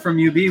anybody from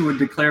UB would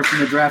declare for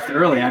the draft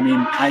early. I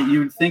mean,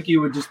 you'd think you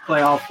would just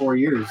play all 4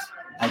 years.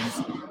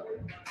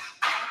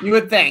 You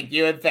would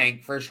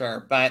think for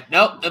sure, but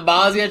nope.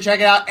 Mbala's gonna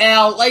check it out.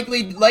 Al,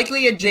 likely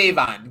a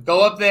Javon.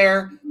 Go up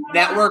there,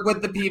 network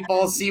with the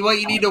people, see what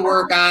you need to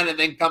work on, and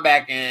then come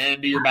back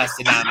and do your best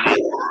to dominate.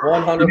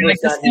 100%.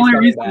 The only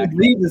reason you'd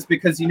leave is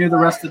because you knew the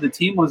rest of the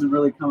team wasn't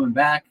really coming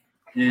back,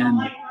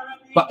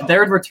 but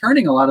they're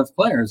returning a lot of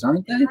players,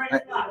 aren't they? I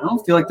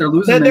don't feel like they're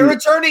losing. They're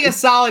returning a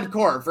solid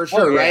core for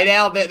sure, yeah. right,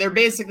 Al? They're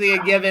basically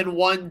a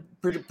given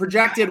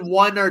projected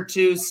 1 or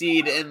 2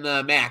 seed in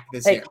the MAC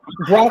this year.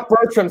 Brock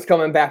Bertram's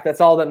coming back. That's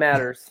all that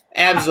matters.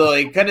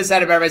 Absolutely. Couldn't have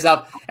said it better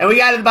myself. And we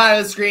got to the bottom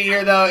of the screen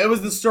here, though. It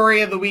was the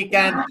story of the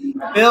weekend.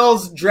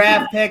 Bills,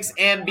 draft picks,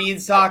 and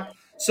Beanstalk.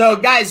 So,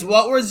 guys,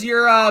 what was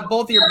your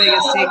both of your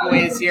biggest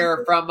takeaways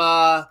here from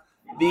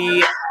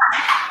the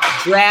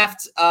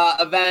draft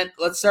event?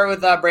 Let's start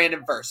with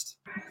Brandon first.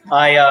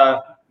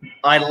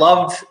 I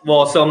loved,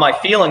 so my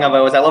feeling of it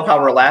was I love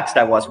how relaxed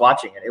I was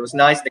watching it. It was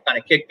nice to kind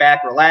of kick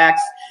back, relax,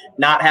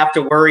 not have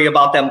to worry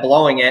about them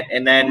blowing it.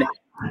 And then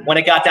when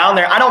it got down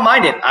there, I don't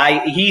mind it.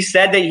 He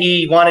said that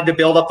he wanted to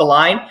build up the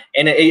line,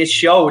 and it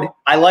showed.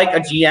 I like a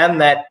GM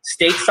that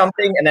states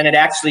something, and then it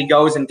actually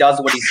goes and does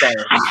what he's saying.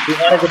 We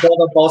wanted to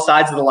build up both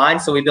sides of the line,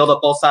 so we build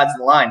up both sides of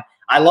the line.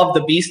 I love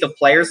the beast of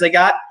players they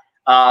got.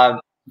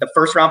 The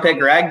first-round pick,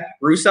 Greg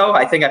Russo.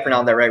 I think I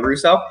pronounced that right,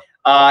 Russo.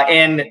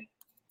 And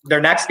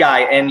their next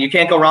guy, and you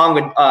can't go wrong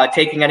with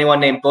taking anyone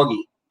named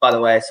Boogie, by the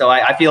way. So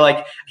I feel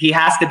like he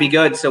has to be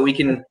good, so we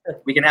can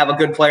have a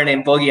good player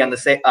named Boogie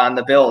on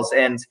the Bills.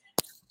 And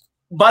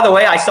by the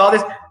way, I saw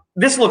this.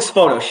 This looks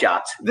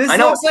photoshopped. This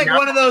looks like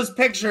one of those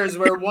pictures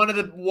where one of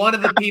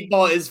the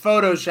people is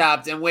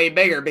photoshopped and way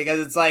bigger, because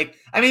it's like,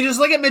 I mean, just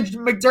look at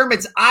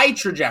McDermott's eye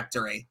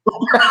trajectory.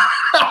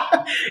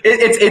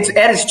 It's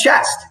at his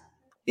chest.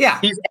 Yeah,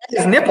 he's at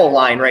his nipple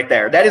line right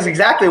there. That is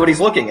exactly what he's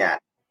looking at.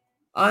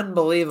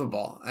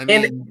 Unbelievable. I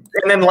mean,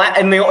 and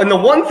the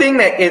one thing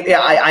that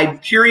I'm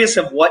curious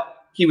of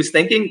what he was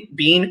thinking,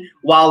 Bean,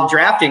 while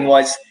drafting,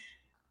 was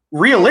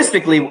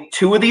realistically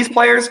 2 of these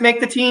players make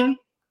the team,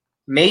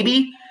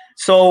 maybe.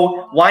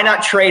 So why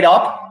not trade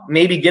up,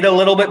 maybe get a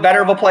little bit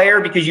better of a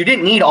player, because you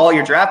didn't need all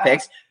your draft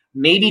picks.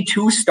 Maybe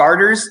 2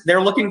 starters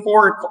they're looking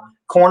for,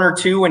 corner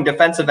 2 and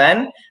defensive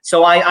end.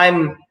 So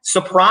I'm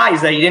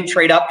surprised that he didn't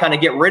trade up, kind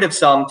of get rid of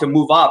some to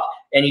move up,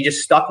 and he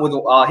just stuck with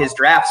his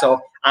draft. So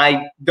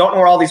I don't know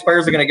where all these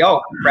players are going to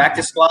go.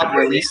 Practice squad,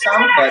 release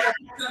some, but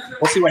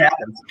we'll see what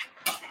happens.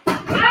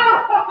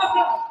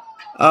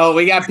 Oh,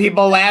 we got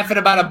people laughing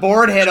about a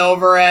board hit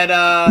over at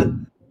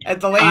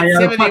the late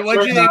Timothy.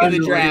 What do you think of the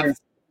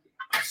draft?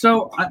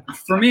 So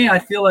for me, I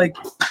feel like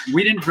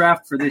we didn't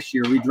draft for this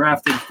year. We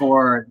drafted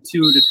for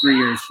 2 to 3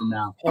 years from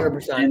now.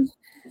 100%. And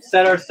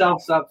set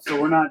ourselves up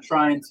so we're not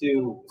trying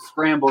to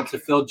scramble to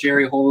fill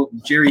Jerry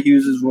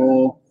Hughes'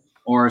 role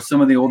or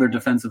some of the older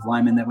defensive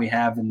linemen that we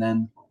have. And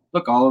then,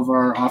 look, all of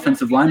our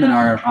offensive linemen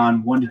are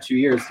on 1 to 2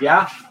 years.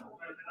 Yeah.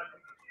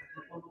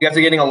 You guys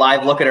are getting a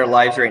live look at our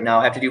lives right now.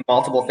 I have to do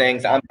multiple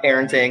things. I'm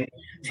parenting.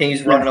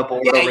 Tim's running a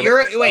board.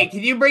 Yeah, wait,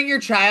 can you bring your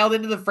child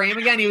into the frame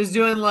again? He was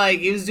doing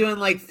like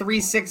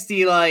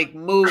 360 like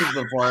moves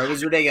before. It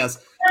was ridiculous.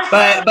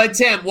 But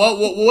Tim,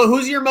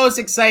 who's your most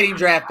exciting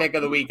draft pick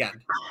of the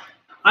weekend?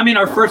 I mean,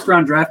 our first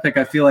round draft pick,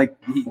 I feel like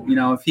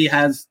if he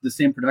has the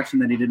same production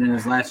that he did in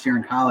his last year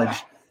in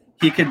college,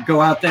 he could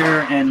go out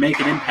there and make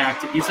an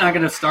impact. He's not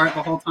going to start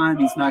the whole time.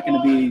 He's not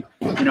going to be,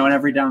 an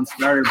every down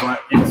starter,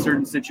 but in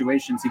certain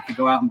situations, he could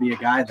go out and be a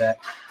guy that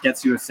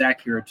gets you a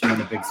sack here or 2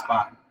 in a big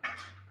spot.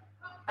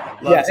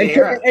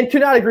 And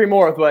could not agree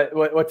more with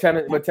what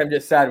Tim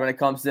just said when it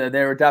comes to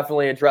they were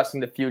definitely addressing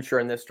the future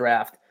in this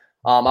draft.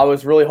 I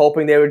was really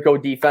hoping they would go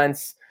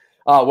defense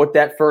with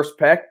that first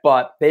pick,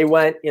 but they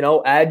went,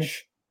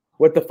 edge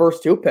with the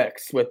first 2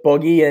 picks with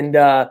Boogie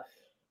and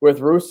with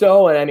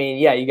Russo. And I mean,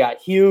 yeah, you got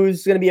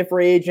Hughes going to be a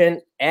free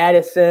agent,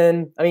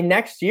 Addison. I mean,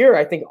 next year,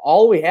 I think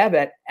all we have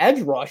at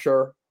edge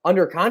rusher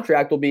under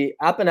contract will be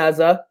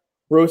Epineza,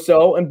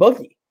 Russo, and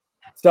Boogie.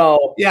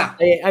 So, yeah,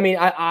 I mean,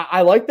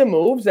 I like the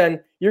moves, and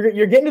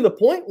you're getting to the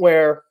point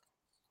where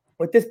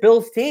with this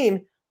Bills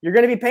team, you're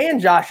going to be paying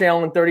Josh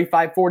Allen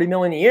 $35-40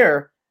 million a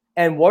year.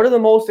 And what are the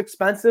most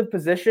expensive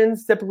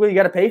positions typically you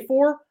got to pay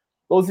for?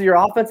 Those are your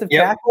offensive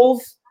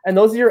tackles, and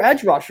those are your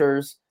edge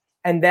rushers.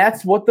 And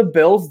that's what the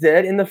Bills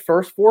did in the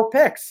first 4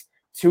 picks.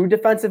 2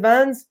 defensive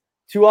ends,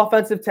 2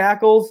 offensive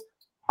tackles.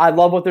 I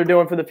love what they're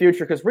doing for the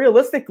future, because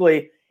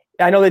realistically,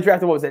 I know they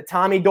drafted, what was it,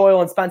 Tommy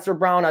Doyle and Spencer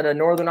Brown out of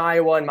Northern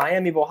Iowa and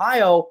Miami of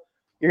Ohio.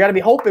 You're going to be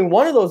hoping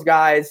one of those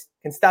guys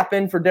can step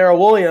in for Darrell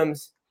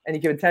Williams, and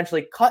you can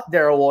potentially cut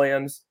Darrell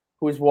Williams,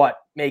 who's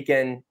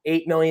making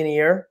 $8 million a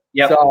year.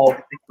 Yep. So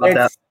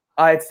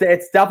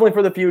it's definitely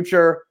for the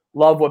future.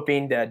 Love what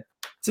Bean did.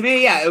 To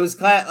me, yeah, it was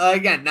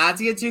again, not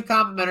to get too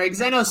complimentary,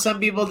 because I know some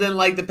people didn't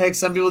like the pick,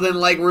 some people didn't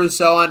like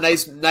Rousseau on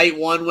night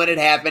one when it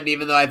happened,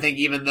 even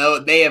though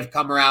they have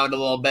come around a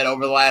little bit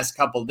over the last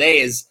couple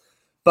days.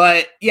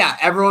 But yeah,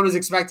 everyone was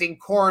expecting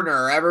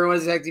corner, everyone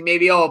was expecting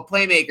maybe a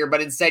playmaker,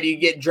 but instead you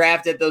get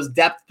drafted those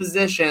depth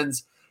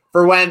positions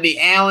for when the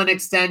Allen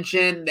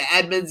extension, the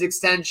Edmonds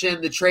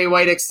extension, the Trey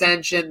White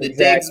extension, the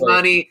Diggs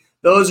money,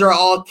 those are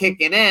all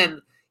kicking in.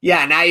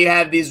 Yeah, now you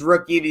have these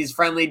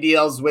friendly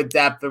deals with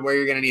depth where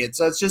you're going to need it.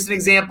 So it's just an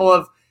example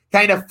of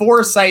kind of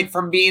foresight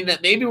from Bean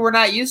that maybe we're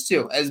not used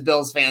to as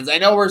Bills fans. I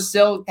know we're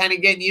still kind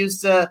of getting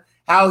used to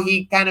how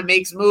he kind of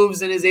makes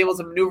moves and is able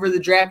to maneuver the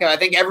draft. I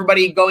think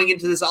everybody going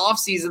into this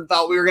offseason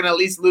thought we were going to at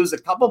least lose a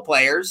couple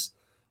players.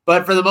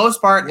 But for the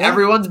most part,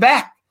 everyone's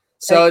back.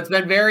 So it's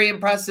been very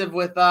impressive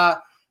with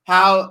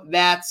how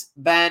that's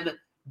been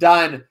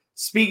done.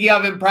 Speaking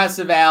of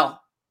impressive, Al,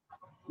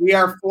 we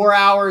are 4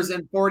 hours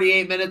and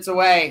 48 minutes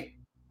away.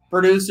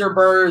 Producer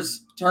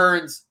Burrs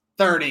turns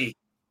 30.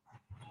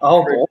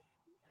 Oh,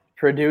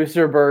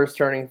 Producer Burrs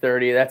turning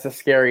 30. That's a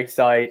scary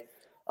sight.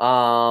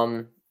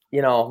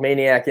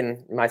 Maniac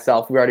and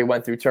myself, we already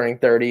went through turning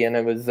 30, and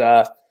it was,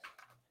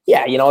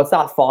 it's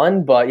not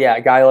fun, but yeah,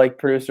 a guy like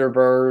Producer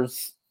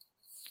Burrs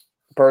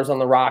on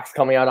the Rocks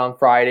coming out on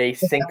Friday,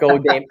 Cinco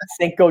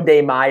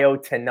de Mayo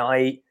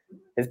tonight.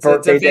 It's a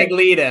big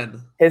lead-in.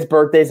 His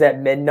birthday's at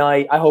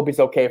midnight. I hope he's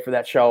okay for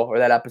that show or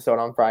that episode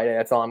on Friday.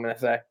 That's all I'm going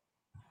to say.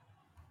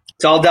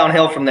 It's all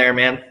downhill from there,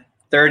 man.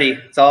 30.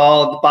 It's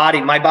all the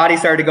body. My body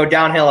started to go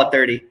downhill at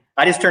 30.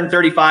 I just turned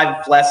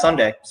 35 last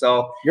Sunday.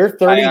 So you're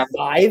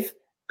 35?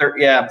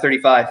 Yeah, I'm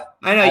 35.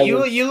 I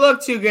know. You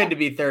look too good to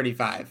be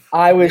 35.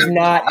 I was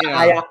not.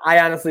 I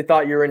honestly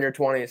thought you were in your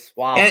 20s.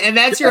 Wow. And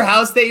that's your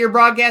house that you're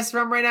broadcasting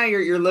from right now?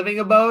 Your living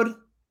abode?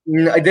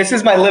 This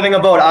is my living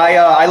abode.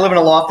 I live in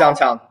a loft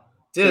downtown.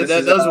 Dude,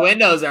 those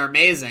windows are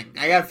amazing.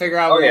 I got to figure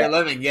out where you're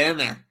living. Get in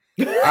there.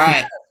 All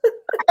right.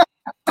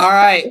 All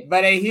right.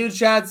 But a huge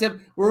shout out to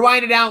him. We're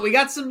winding down. We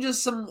got some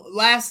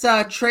last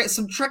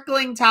some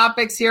trickling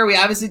topics here. We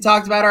obviously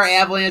talked about our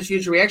Avalanche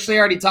future. We actually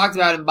already talked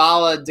about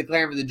Mbala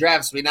declaring for the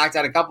draft, so we knocked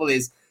out a couple of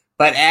these.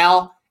 But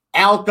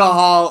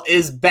alcohol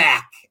is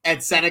back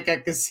at Seneca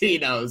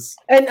Casinos.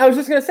 And I was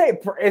just going to say,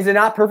 is it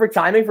not perfect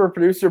timing for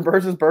Producer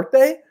Burrs'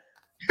 birthday?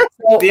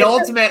 The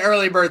ultimate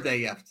early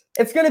birthday gift.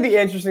 It's going to be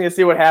interesting to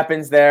see what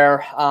happens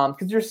there,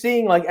 because you're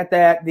seeing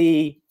at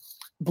the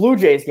Blue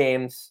Jays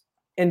games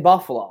in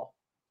Buffalo,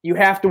 you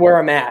have to wear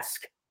a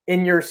mask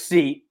in your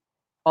seat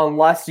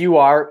unless you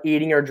are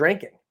eating or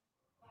drinking.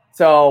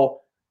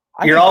 So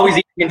you're always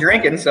eating and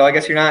drinking, so I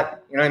guess you're not.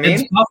 You know what I mean?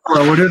 It's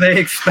Buffalo. What do they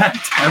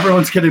expect?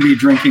 Everyone's going to be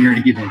drinking or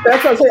eating.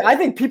 That's what I'm saying. I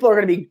think people are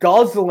going to be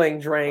guzzling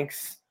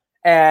drinks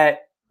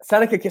at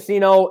Seneca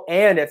Casino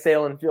and at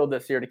Salem Field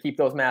this year to keep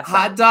those masks.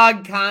 Hot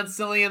dog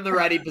constantly in the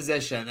ready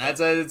position. That's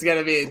what it's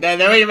gonna be. Then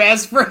you're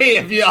mask free.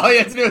 All you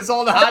have to do is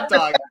hold a hot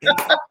dog.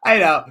 I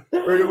know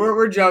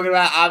we're joking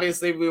about.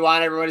 Obviously, we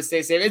want everyone to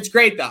stay safe. It's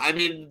great though. I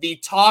mean, the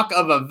talk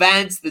of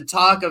events, the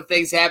talk of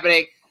things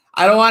happening.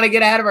 I don't want to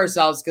get ahead of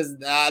ourselves because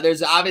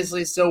there's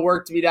obviously still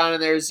work to be done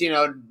and there's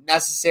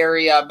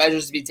necessary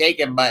measures to be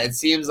taken. But it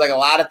seems like a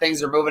lot of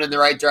things are moving in the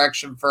right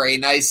direction for a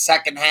nice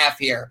second half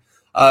here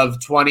of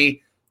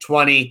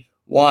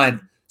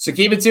 2021. So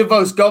keep it tuned,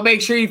 folks. Go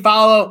make sure you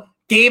follow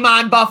Game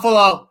On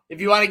Buffalo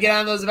if you want to get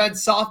on those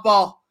events.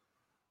 Softball,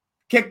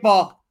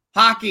 kickball,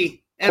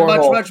 hockey, and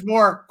much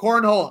more.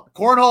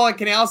 Cornhole at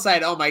Canal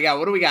Side. Oh my God,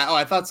 what do we got? Oh,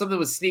 I thought something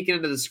was sneaking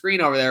into the screen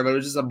over there, but it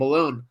was just a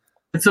balloon.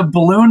 It's a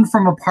balloon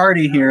from a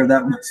party here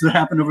that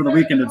happened over the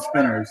weekend at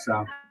Spinners.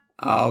 So.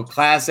 Oh,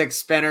 classic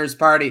Spinners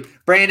party.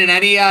 Brandon,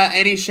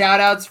 any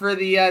shout outs for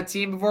the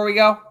team before we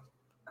go?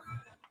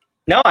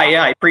 No,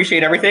 I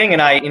appreciate everything,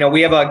 and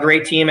we have a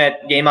great team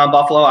at Game On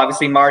Buffalo.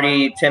 Obviously,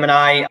 Marty, Tim, and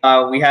I.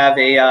 We have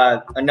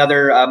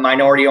another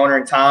minority owner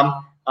in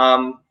Tom,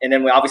 and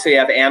then we obviously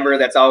have Amber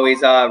that's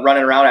always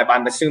running around.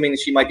 I'm assuming that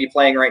she might be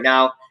playing right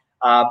now,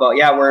 but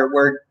yeah,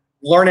 we're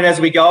learning as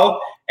we go,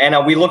 and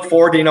we look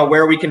forward to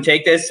where we can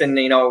take this, and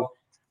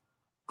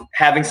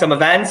having some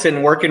events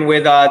and working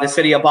with the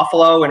city of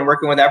Buffalo and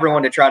working with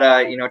everyone to try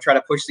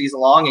to push these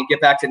along and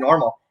get back to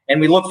normal. And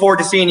we look forward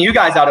to seeing you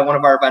guys out at one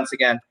of our events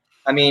again.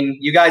 I mean,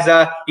 you guys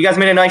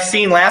made a nice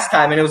scene last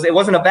time, and it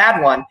wasn't a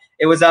bad one.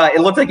 It was it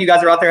looked like you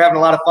guys were out there having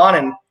a lot of fun,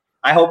 and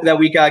I hope that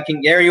we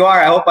can. There you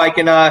are. I hope I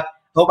can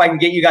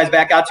get you guys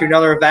back out to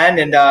another event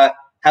and have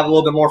a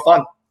little bit more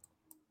fun.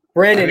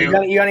 Brandon, you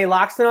got any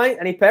locks tonight?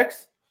 Any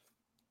picks?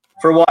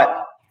 For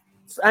what?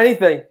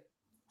 Anything.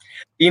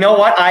 You know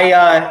what?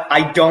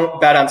 I don't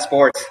bet on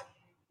sports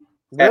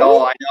at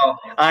all.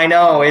 I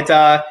know.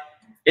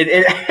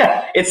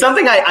 It's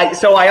something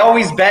I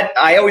always bet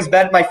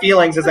my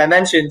feelings, as I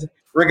mentioned,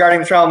 regarding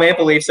the Toronto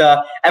Maple Leafs.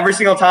 Every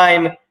single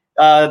time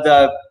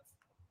the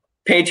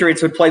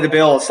Patriots would play the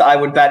Bills, I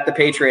would bet the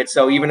Patriots.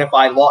 So even if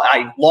I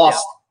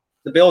lost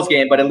the Bills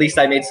game, but at least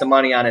I made some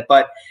money on it.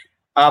 But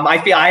I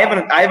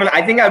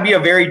think I'd be a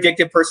very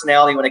addictive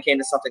personality when it came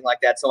to something like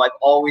that. So I've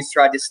always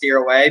tried to steer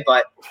away.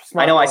 But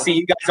I know I see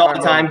you guys all the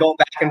time going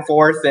back and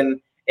forth, and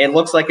it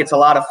looks like it's a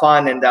lot of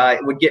fun, and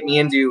it would get me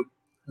into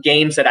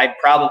games that I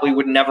probably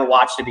would never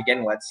watch to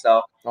begin with.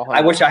 So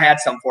I wish I had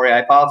some for you. I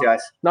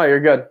apologize. No, you're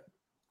good.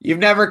 You've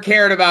never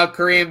cared about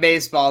Korean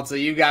baseball, so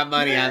you got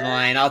money on the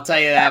line. I'll tell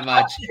you that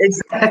much.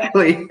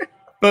 Exactly.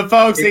 But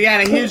folks,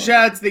 again, a huge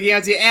shout out to the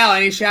game. Al,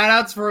 any shout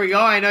outs before we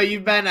go? I know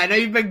you've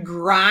been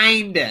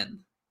grinding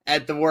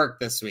at the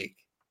work this week.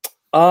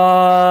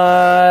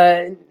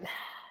 Shout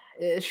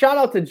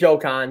out to Joe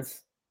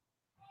Cons.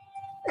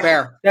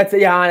 Fair. That's it.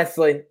 Yeah,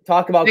 honestly,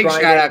 talk about big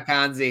grinding. Shout out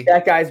Conzi.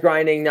 That guy's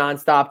grinding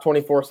nonstop,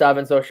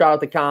 24/7. So shout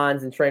out to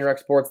Cons and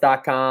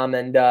TrainWreckSports.com.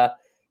 And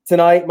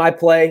tonight, my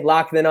play,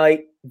 lock of the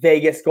night,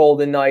 Vegas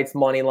Golden Knights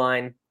money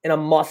line in a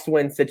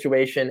must-win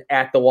situation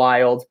at the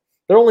Wild.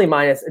 They're only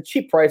minus a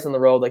cheap price on the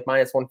road, like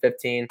minus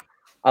 115.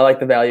 I like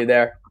the value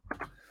there.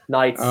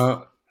 Knights.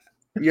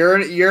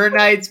 You're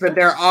Knights, but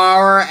there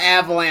are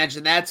Avalanche,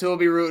 and that's who we'll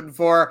be rooting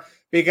for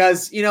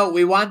because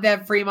we want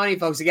that free money,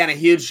 folks. Again, a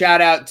huge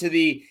shout out to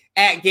the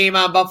 @Game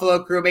on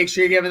Buffalo crew. Make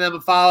sure you're giving them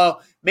a follow.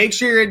 Make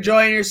sure you're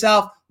enjoying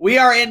yourself. We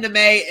are into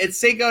May. It's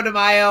Cinco de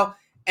Mayo,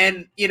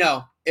 and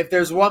if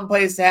there's one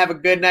place to have a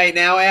good night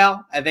now,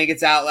 Al, I think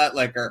it's Outlet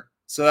Liquor.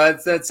 So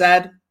that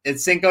said,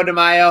 it's Cinco de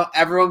Mayo.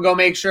 Everyone go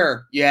make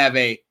sure you have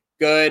a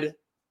good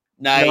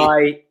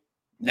night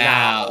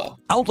now.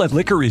 Outlet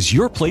Liquor is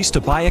your place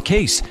to buy a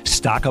case.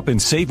 Stock up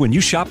and save when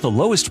you shop the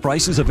lowest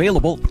prices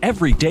available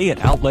every day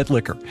at Outlet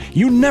Liquor.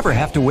 You never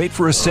have to wait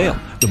for a sale.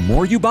 The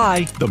more you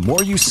buy, the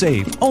more you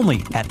save.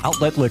 Only at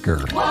Outlet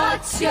Liquor.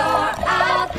 What's your outlet?